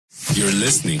You're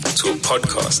listening to a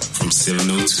podcast from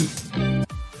 702.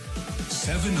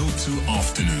 702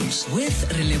 Afternoons. With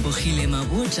Relebogile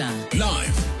Mabota.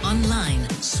 Live. Online.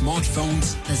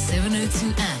 Smartphones. The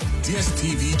 702 app.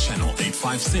 DSTV channel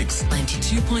 856.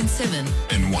 92.7.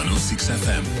 And 106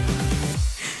 FM.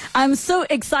 I'm so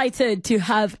excited to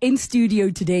have in studio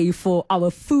today for our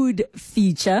food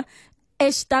feature,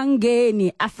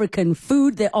 Eshtangeni African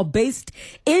Food. They are based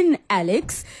in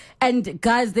Alex. And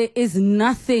guys, there is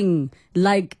nothing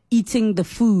like eating the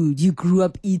food you grew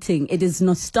up eating. It is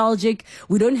nostalgic.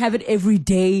 We don't have it every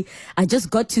day. I just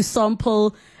got to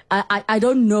sample. I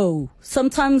don't know.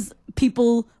 Sometimes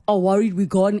people are worried we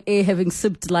go on air having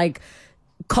sipped like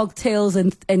cocktails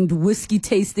and whiskey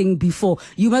tasting before.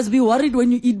 You must be worried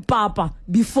when you eat papa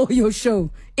before your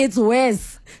show. It's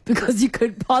worse because you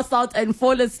could pass out and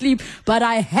fall asleep. But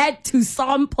I had to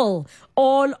sample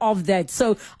all of that.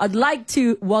 So I'd like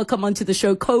to welcome onto the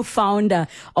show co-founder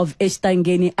of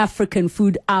Eshtangeni African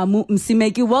Food, Amu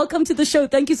Msimeki. Welcome to the show.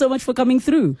 Thank you so much for coming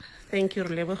through. Thank you,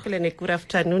 Relebogile, and good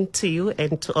afternoon to you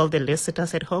and to all the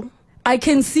listeners at home. I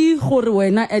can see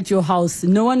Horwena at your house.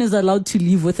 No one is allowed to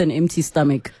leave with an empty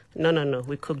stomach. No.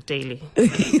 We cook daily.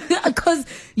 Because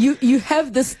you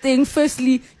have this thing.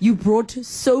 Firstly, you brought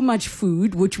so much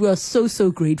food, which we are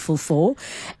so grateful for.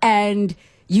 And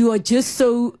you are just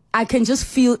so, I can just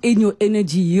feel in your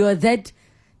energy. You are that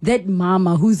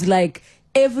mama who's like,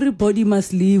 everybody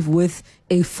must leave with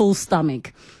a full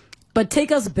stomach. But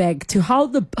take us back to how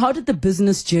did the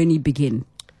business journey begin?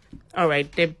 All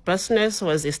right. The business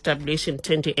was established in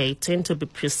 2018, to be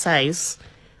precise,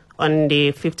 on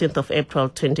the 15th of April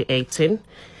 2018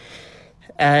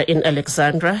 in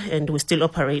Alexandra. And we're still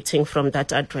operating from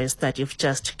that address that you've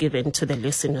just given to the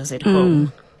listeners at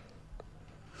home.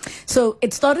 So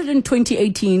it started in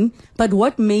 2018, but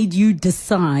what made you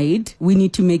decide we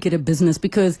need to make it a business?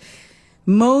 Because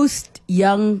most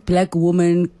young black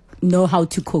women know how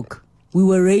to cook. We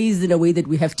were raised in a way that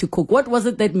we have to cook. What was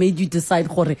it that made you decide,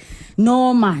 Jorge,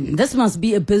 no man, this must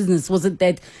be a business? Was it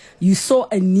that you saw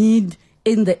a need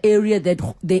in the area, that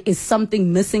there is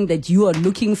something missing that you are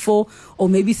looking for? Or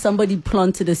maybe somebody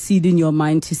planted a seed in your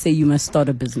mind to say you must start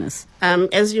a business?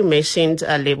 As you mentioned,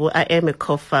 Lebo, I am a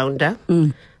co-founder.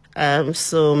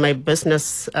 So my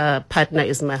business partner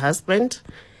is my husband.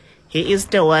 He is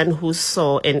the one who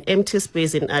saw an empty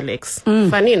space in Alex.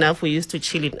 Funny enough, we used to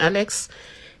chill in Alex.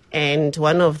 And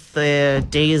one of the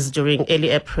days during early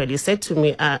April, he said to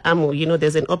me, Amu,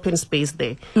 there's an open space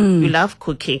there. We love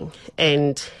cooking.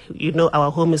 And,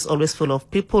 our home is always full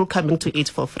of people coming to eat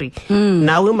for free.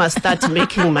 Now we must start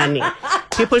making money.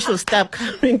 People should stop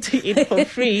coming to eat for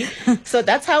free. So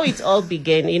that's how it all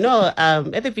began.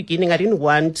 At the beginning, I didn't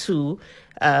want to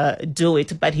do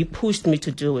it, but he pushed me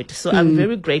to do it. So I'm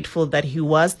very grateful that he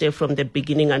was there from the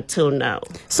beginning until now.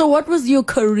 So what was your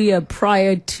career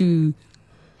prior to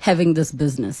having this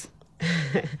business?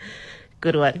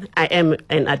 Good one. I am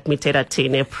an admitted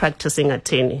attorney, a practicing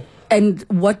attorney. And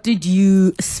what did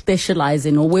you specialize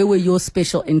in, or where were your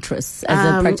special interests as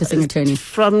a practicing attorney?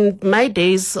 From my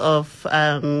days of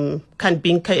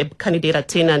being a candidate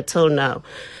attorney until now,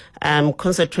 I'm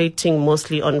concentrating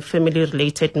mostly on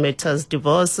family-related matters,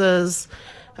 divorces,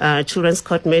 children's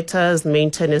court matters,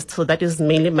 maintenance. So that is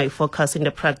mainly my focus in the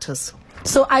practice.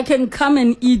 So I can come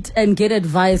and eat and get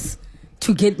advice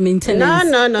to get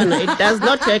maintenance? No. It does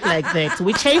not work like that.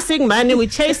 We're chasing money. We're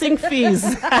chasing fees.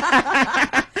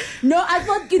 No, I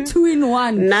thought get two in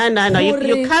one. No.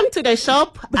 You come to the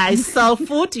shop, I sell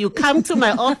food. You come to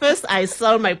my office, I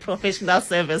sell my professional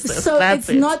services. So it's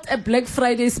not a Black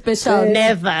Friday special?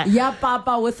 Never. Yeah,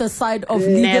 Papa, with a side of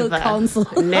legal counsel?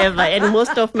 Never. And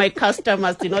most of my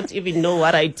customers do not even know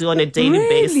what I do on a daily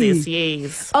basis.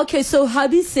 Yes. Okay, so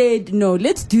hubby said, no,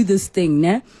 let's do this thing,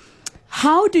 ne?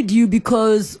 How did you,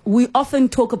 because we often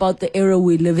talk about the era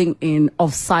we're living in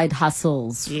of side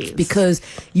hustles, yes, because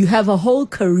you have a whole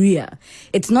career.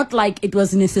 It's not like it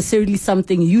was necessarily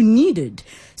something you needed.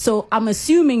 So I'm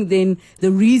assuming then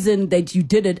the reason that you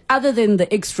did it, other than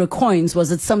the extra coins, was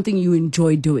it something you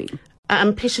enjoy doing?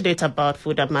 I'm passionate about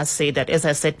food, I must say that. As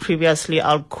I said previously,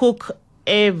 I'll cook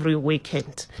every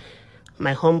weekend.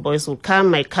 My homeboys will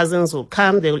come, my cousins will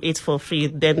come, they will eat for free.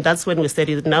 Then that's when we said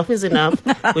enough is enough.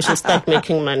 We should start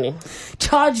making money.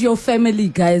 Charge your family,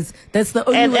 guys. That's the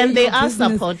only way. And they are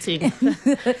supporting.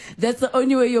 That's the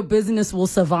only way your business will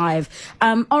survive.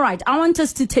 All right, I want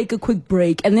us to take a quick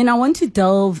break, and then I want to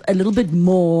delve a little bit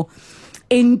more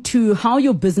into how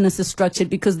your business is structured,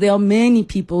 because there are many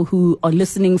people who are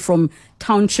listening from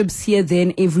townships here, there,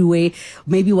 and everywhere.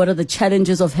 Maybe what are the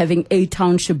challenges of having a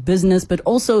township business, but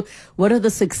also what are the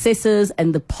successes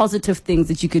and the positive things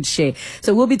that you could share.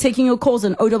 So we'll be taking your calls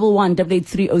on 011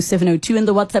 883 0702 and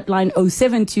the WhatsApp line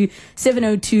 072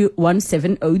 702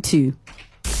 1702.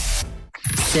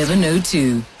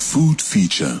 702. Food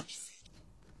feature.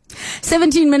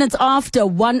 17 minutes after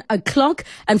 1 o'clock.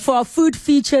 And for our food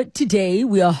feature today,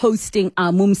 we are hosting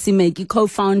Mumsi Meki,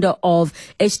 co-founder of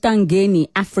Eshtangeni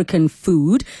African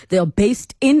Food. They are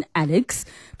based in Alex,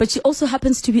 but she also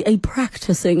happens to be a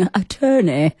practicing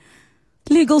attorney.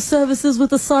 Legal services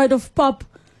with a side of pop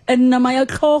and Namaya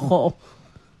Koho.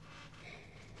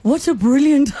 What a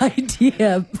brilliant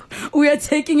idea. We are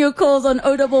taking your calls on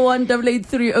 011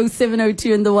 883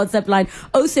 0702 and the WhatsApp line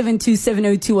 072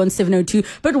 702 1702.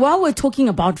 But while we're talking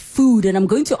about food, and I'm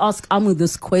going to ask Amu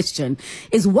this question,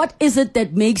 is what is it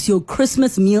that makes your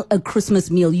Christmas meal a Christmas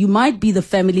meal? You might be the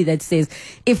family that says,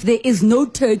 if there is no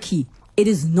turkey, it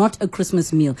is not a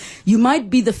Christmas meal. You might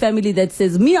be the family that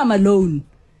says, me, I'm alone.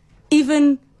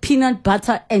 Even peanut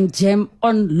butter and jam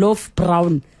on loaf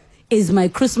brown is my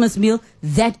Christmas meal.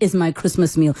 That is my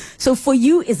Christmas meal. So for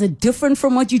you, is it different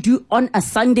from what you do on a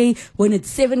Sunday when it's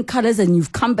 7 colors and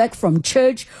you've come back from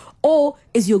church? Or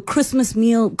is your Christmas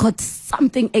meal got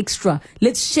something extra?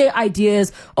 Let's share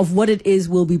ideas of what it is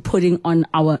we'll be putting on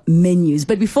our menus.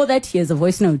 But before that, here's a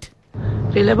voice note.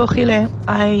 Rilebohile,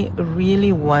 I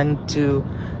really want to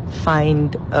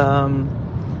find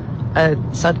a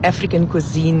South African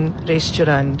cuisine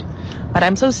restaurant. But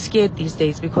I'm so scared these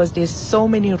days because there's so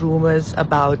many rumors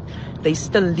about they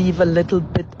still leave a little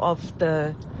bit of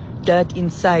the dirt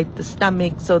inside the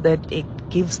stomach so that it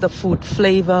gives the food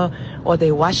flavor, or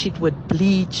they wash it with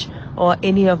bleach or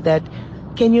any of that.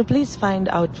 Can you please find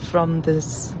out from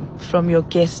your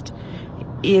guest,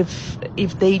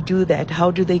 if they do that, how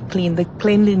do they clean the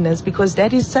cleanliness? Because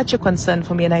that is such a concern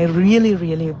for me, and I really,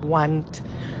 really want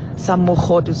some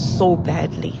mogodu so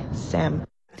badly, Sam.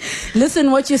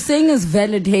 Listen, what you're saying is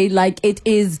valid, hey? Like, it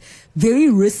is very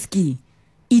risky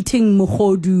eating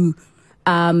mogodu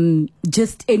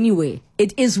just anywhere.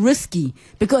 It is risky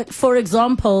because, for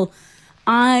example,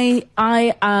 I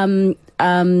come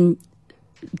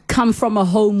from a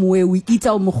home where we eat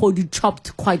our mogodu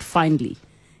chopped quite finely.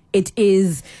 It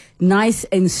is nice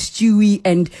and stewy,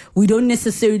 and we don't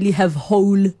necessarily have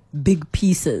whole big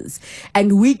pieces.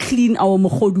 And we clean our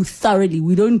mogodu thoroughly.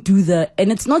 We don't do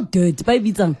and it's not dirt.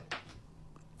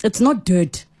 It's not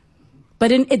dirt.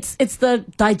 But it's the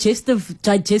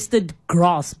digested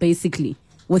grass, basically,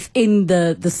 within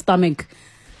the stomach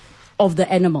of the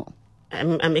animal.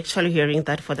 I'm actually hearing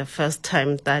that for the first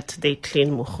time, that they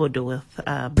clean mogodu with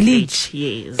Bleach.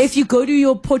 Yes. If you go to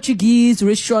your Portuguese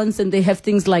restaurants and they have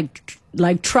things like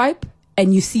tripe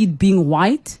and you see it being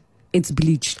white, it's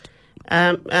bleached.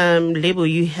 Lebo,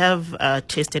 you have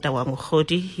tasted our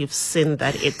mogodu. You've seen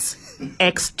that it's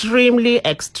extremely,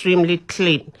 extremely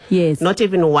clean. Yes. Not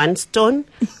even one stone,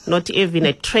 not even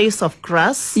a trace of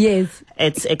grass. Yes.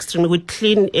 It's extremely, we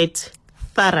clean it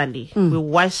thoroughly. We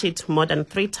wash it more than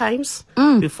 3 times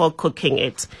before cooking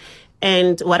it.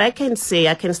 And what I can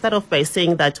start off by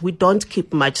saying that we don't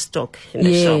keep much stock in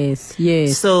the shop.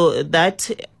 Yes. So that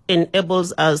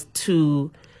enables us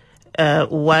to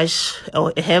wash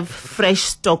or have fresh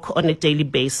stock on a daily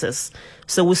basis.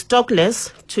 So we stock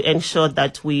less to ensure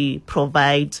that we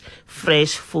provide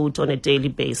fresh food on a daily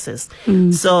basis.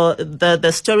 So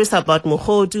the stories about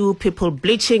mogodu, people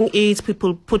bleaching it,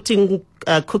 people putting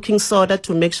cooking soda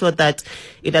to make sure that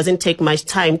it doesn't take much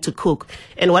time to cook.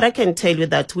 And what I can tell you,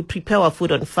 that we prepare our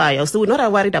food on fire. So we're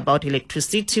not worried about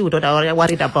electricity. We're not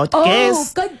worried about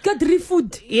gas. Oh,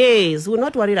 food. Yes, we're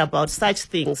not worried about such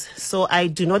things. So I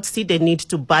do not see the need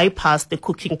to bypass the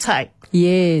cooking time.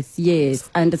 Yes.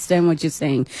 I understand what you're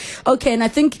saying. Okay, and I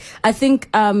think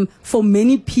for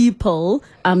many people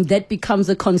that becomes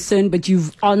a concern, but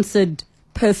you've answered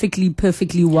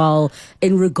perfectly well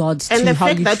in regards to how you treat your food.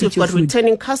 And the fact that we've got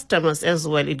returning customers as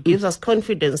well, it gives us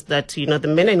confidence that, the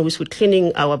manner in which we're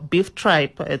cleaning our beef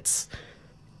tripe, it's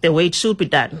the way it should be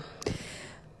done.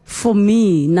 For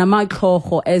me,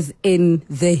 namakhoho, as in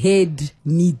the head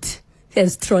meat,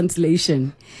 as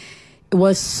translation,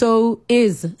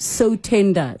 is so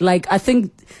tender. Like, I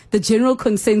think the general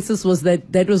consensus was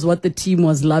that was what the team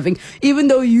was loving, even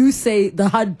though you say the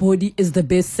hard body is the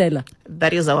best seller.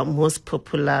 That is our most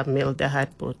popular meal, the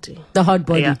hard body. The hard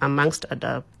body. Yeah, amongst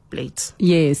other plates.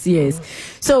 Yes.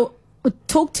 So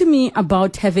talk to me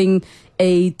about having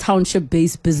a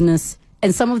township-based business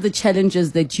and some of the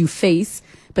challenges that you face,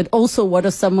 but also what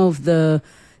are some of the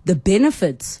the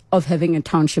benefits of having a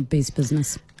township-based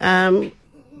business? The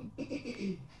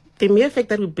mere fact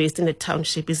that we're based in a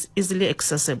township is easily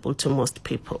accessible to most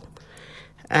people.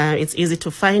 It's easy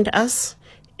to find us.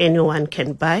 Anyone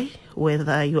can buy,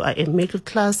 whether you are a middle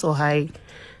class or high,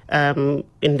 in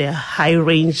the high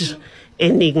range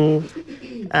earning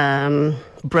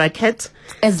bracket.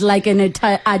 As like an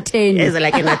attorney. As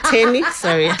like an attorney,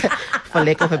 sorry, for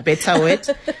lack of a better word.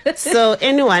 So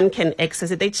anyone can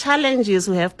access it. The challenge is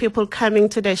we have people coming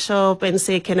to the shop and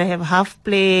say, can I have half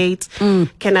plate?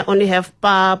 Can I only have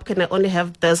pap? Can I only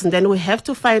have this? And then we have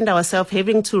to find ourselves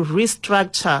having to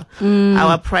restructure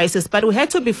our prices. But we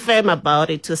had to be firm about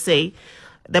it to say,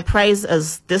 the price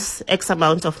is this X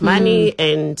amount of money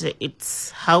and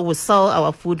it's how we sell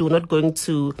our food. We're not going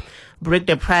to break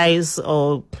the price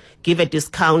or give a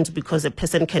discount because a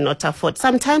person cannot afford.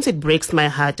 Sometimes it breaks my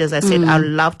heart. As I said, I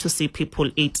love to see people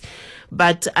eat,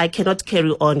 but I cannot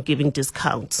carry on giving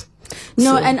discounts.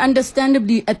 No, and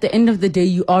understandably, at the end of the day,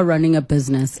 you are running a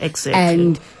business. Exactly.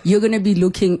 And you're going to be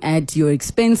looking at your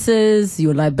expenses,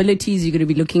 your liabilities. You're going to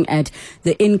be looking at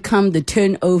the income, the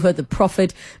turnover, the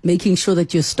profit, making sure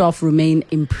that your staff remain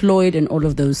employed and all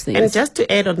of those things. And just to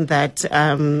add on that,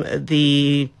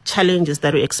 the challenges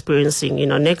that we're experiencing,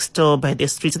 next door by the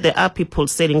streets, there are people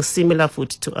selling similar food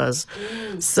to us,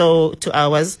 to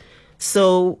ours.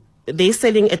 So they're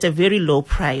selling at a very low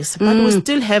price, but we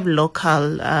still have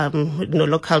local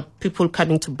people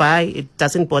coming to buy. It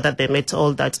doesn't bother them at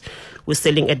all that we're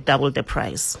selling at double the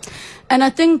price. And I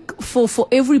think for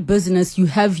every business, you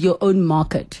have your own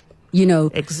market,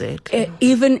 Exactly.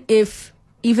 Even if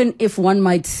one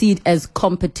might see it as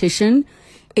competition,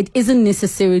 it isn't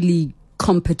necessarily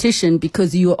competition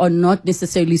because you are not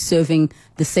necessarily serving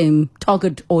the same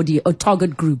target audience or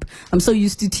target group. I'm so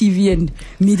used to TV and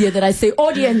media that I say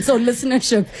audience or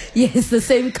listenership. Yes, the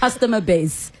same customer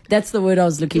base. That's the word I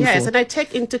was looking for. Yes, and I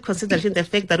take into consideration the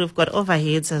fact that we've got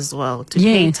overheads as well to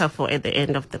cater for at the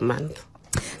end of the month.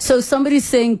 So somebody's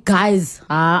saying, guys,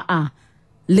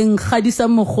 Lingkhadisa,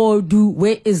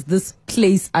 where is this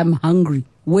place? I'm hungry.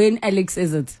 Where in Alex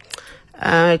is it?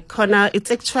 Corner,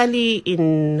 it's actually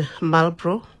in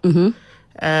Marlborough, corner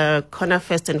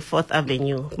 1st and 4th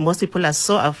Avenue. Most people are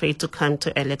so afraid to come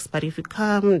to Alex, but if you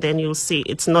come, then you'll see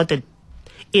it's not the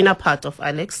inner part of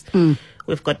Alex.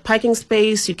 We've got parking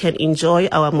space. You can enjoy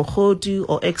our Mohodu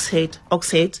or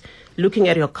Oxhead looking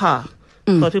at your car.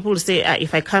 For people to say,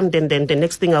 if I come, then the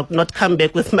next thing I'll not come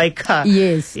back with my car.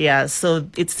 Yes. Yeah, so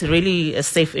it's really a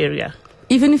safe area.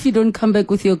 Even if you don't come back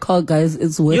with your car, guys,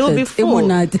 it's worth You'll it. be full.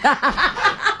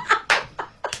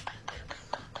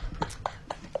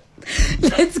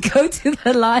 Let's go to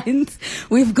the lines.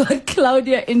 We've got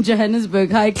Claudia in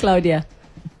Johannesburg. Hi, Claudia.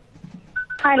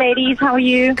 Hi, ladies. How are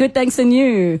you? Good, thanks, and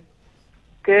you?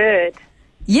 Good.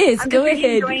 Yes, I'm go just really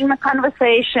ahead. enjoying the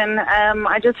conversation.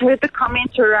 I just heard the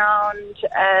comment around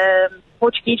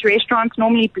Portuguese restaurants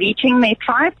normally bleaching their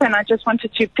tripe, and I just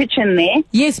wanted to pitch in there.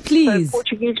 Yes, please. So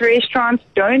Portuguese restaurants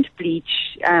don't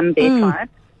bleach their tripe.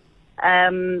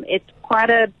 It's quite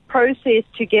a process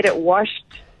to get it washed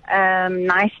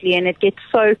nicely, and it gets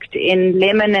soaked in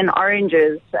lemon and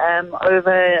oranges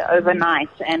overnight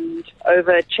and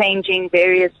over changing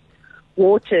various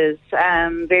waters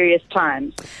various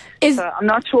times. So I'm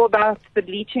not sure about the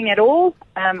bleaching at all.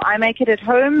 I make it at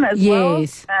home as well,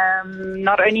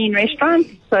 not only in restaurants.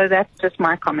 So that's just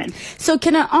my comment. So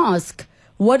can I ask,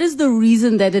 what is the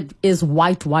reason that it is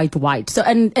white? So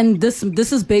and this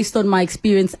is based on my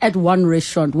experience at one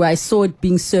restaurant where I saw it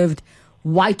being served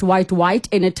white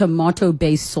in a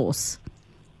tomato-based sauce.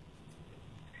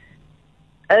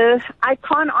 I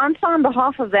can't answer on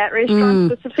behalf of that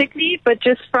restaurant specifically, but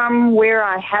just from where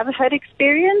I have had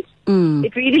experience,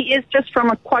 it really is just from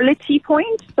a quality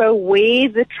point. So where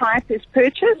the tripe is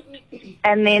purchased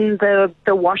and then the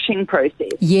washing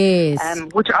process. Yes.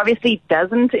 Which obviously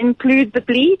doesn't include the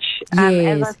bleach.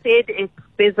 As I said,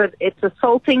 it's a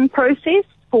salting process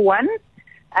for one.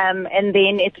 And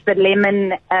then it's the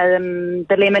lemon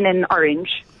and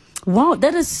orange. Wow,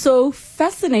 that is so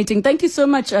fascinating. Thank you so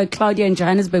much, Claudia in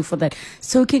Johannesburg, for that.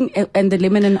 Soaking and the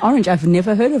lemon and orange. I've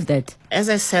never heard of that. As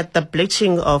I said, the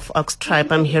bleaching of ox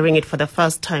tripe, I'm hearing it for the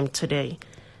first time today.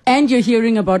 And you're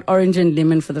hearing about orange and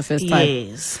lemon for the first time?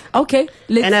 Yes. Okay.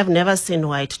 And I've never seen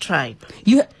white tripe.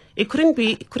 It couldn't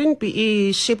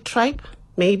be sheep tripe,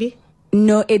 maybe?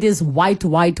 No, it is white.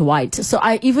 So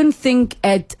I even think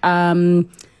at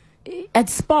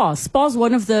Spar. Spar's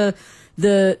one of the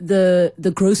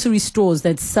grocery stores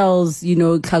that sells,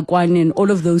 kagwan and all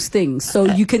of those things. So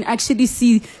you can actually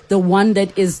see the one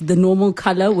that is the normal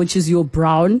color, which is your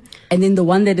brown, and then the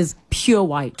one that is pure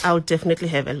white. I'll definitely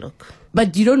have a look.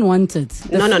 But you don't want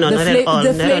it. No, not at all.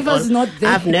 The not at flavor's all. not there.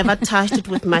 I've never touched it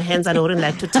with my hands and I wouldn't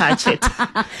like to touch it.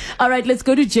 All right, let's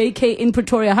go to JK in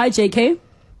Pretoria. Hi, JK.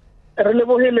 I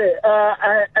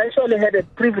actually had a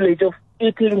privilege of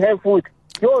eating her food.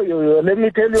 Yo, let me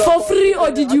tell you. For free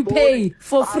or did you pay?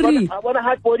 For free. I want a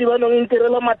hot body when I'm in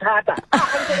Tirela Matata.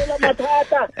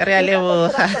 Really?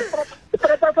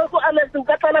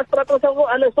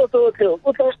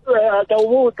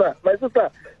 My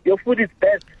sister, your food is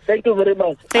best. Thank you very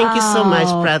much. Thank you so much,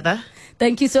 brother.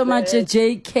 Thank you so much,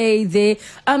 JK there.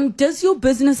 Does your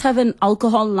business have an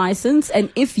alcohol license?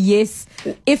 And if yes,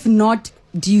 if not,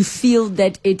 do you feel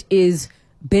that it is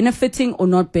benefiting or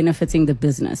not benefiting the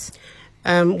business?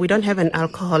 We don't have an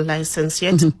alcohol license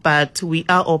yet, but we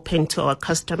are open to our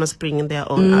customers bringing their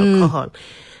own alcohol.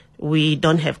 We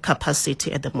don't have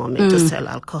capacity at the moment to sell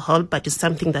alcohol, but it's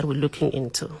something that we're looking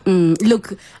into.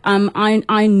 Look,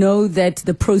 I know that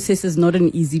the process is not an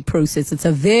easy process. It's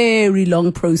a very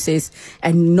long process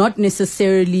and not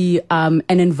necessarily an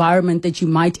environment that you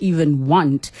might even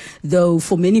want. Though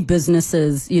for many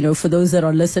businesses, for those that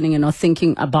are listening and are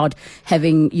thinking about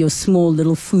having your small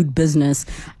little food business,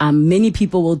 many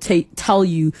people will tell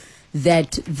you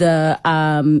that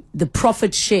the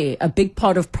profit share, a big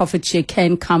part of profit share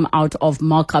can come out of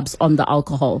markups on the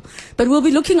alcohol. But we'll be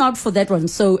looking out for that one.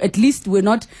 So at least we're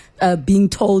not being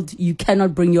told you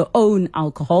cannot bring your own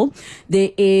alcohol.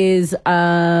 There is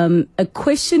a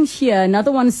question here.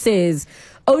 Another one says,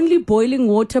 only boiling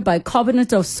water,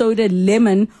 bicarbonate of soda,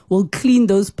 lemon will clean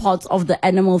those parts of the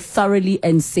animal thoroughly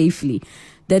and safely.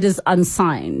 That is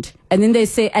unsigned. And then they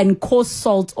say, and coarse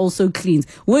salt also cleans.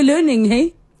 We're learning,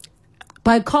 hey?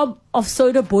 Bicarb of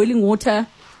soda, boiling water.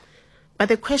 But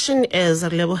the question is,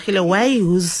 why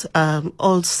use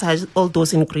all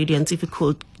those ingredients if you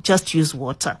could just use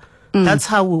water? That's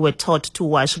how we were taught to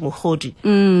wash muhodi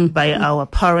by our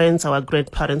parents, our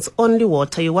grandparents. Only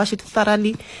water. You wash it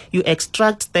thoroughly. You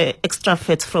extract the extra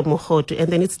fat from muhodi,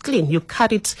 and then it's clean. You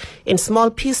cut it in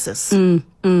small pieces.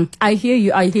 I hear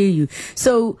you.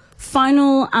 So,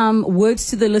 final words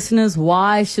to the listeners.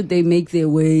 Why should they make their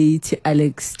way to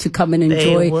Alex to come and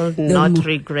enjoy? They will not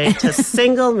regret a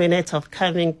single minute of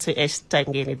coming to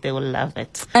Eshtangeni. They will love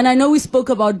it. And I know we spoke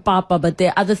about papa, but there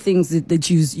are other things that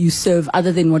you serve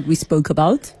other than what we spoke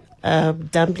about.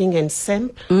 Dumpling and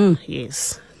semp.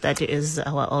 Yes. That is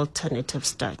our alternative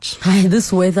starch. Hi,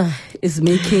 this weather is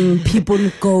making people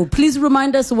go. Please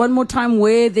remind us one more time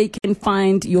where they can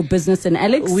find your business in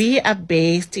Alex. We are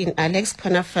based in Alex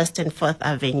Corner, 1st and 4th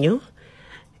Avenue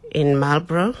in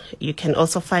Marlborough. You can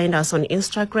also find us on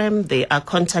Instagram. There are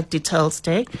contact details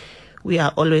there. We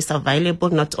are always available,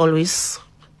 not always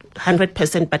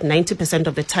 100%, but 90%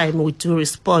 of the time we do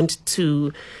respond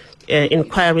to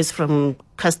inquiries from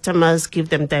customers, give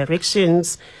them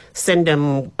directions, send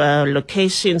them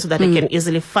locations so that they can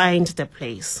easily find the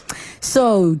place.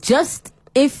 So just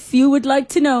if you would like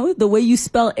to know, the way you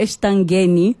spell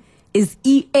Eshtangeni is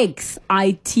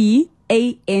EXITANGENI,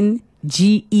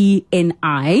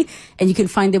 and you can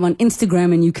find them on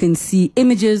Instagram and you can see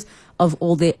images of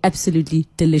all their absolutely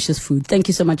delicious food. Thank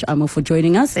you so much, Amo, for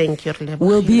joining us. Thank you.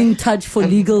 We'll be in touch for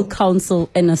legal counsel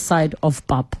and a side of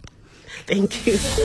pap. Thank you.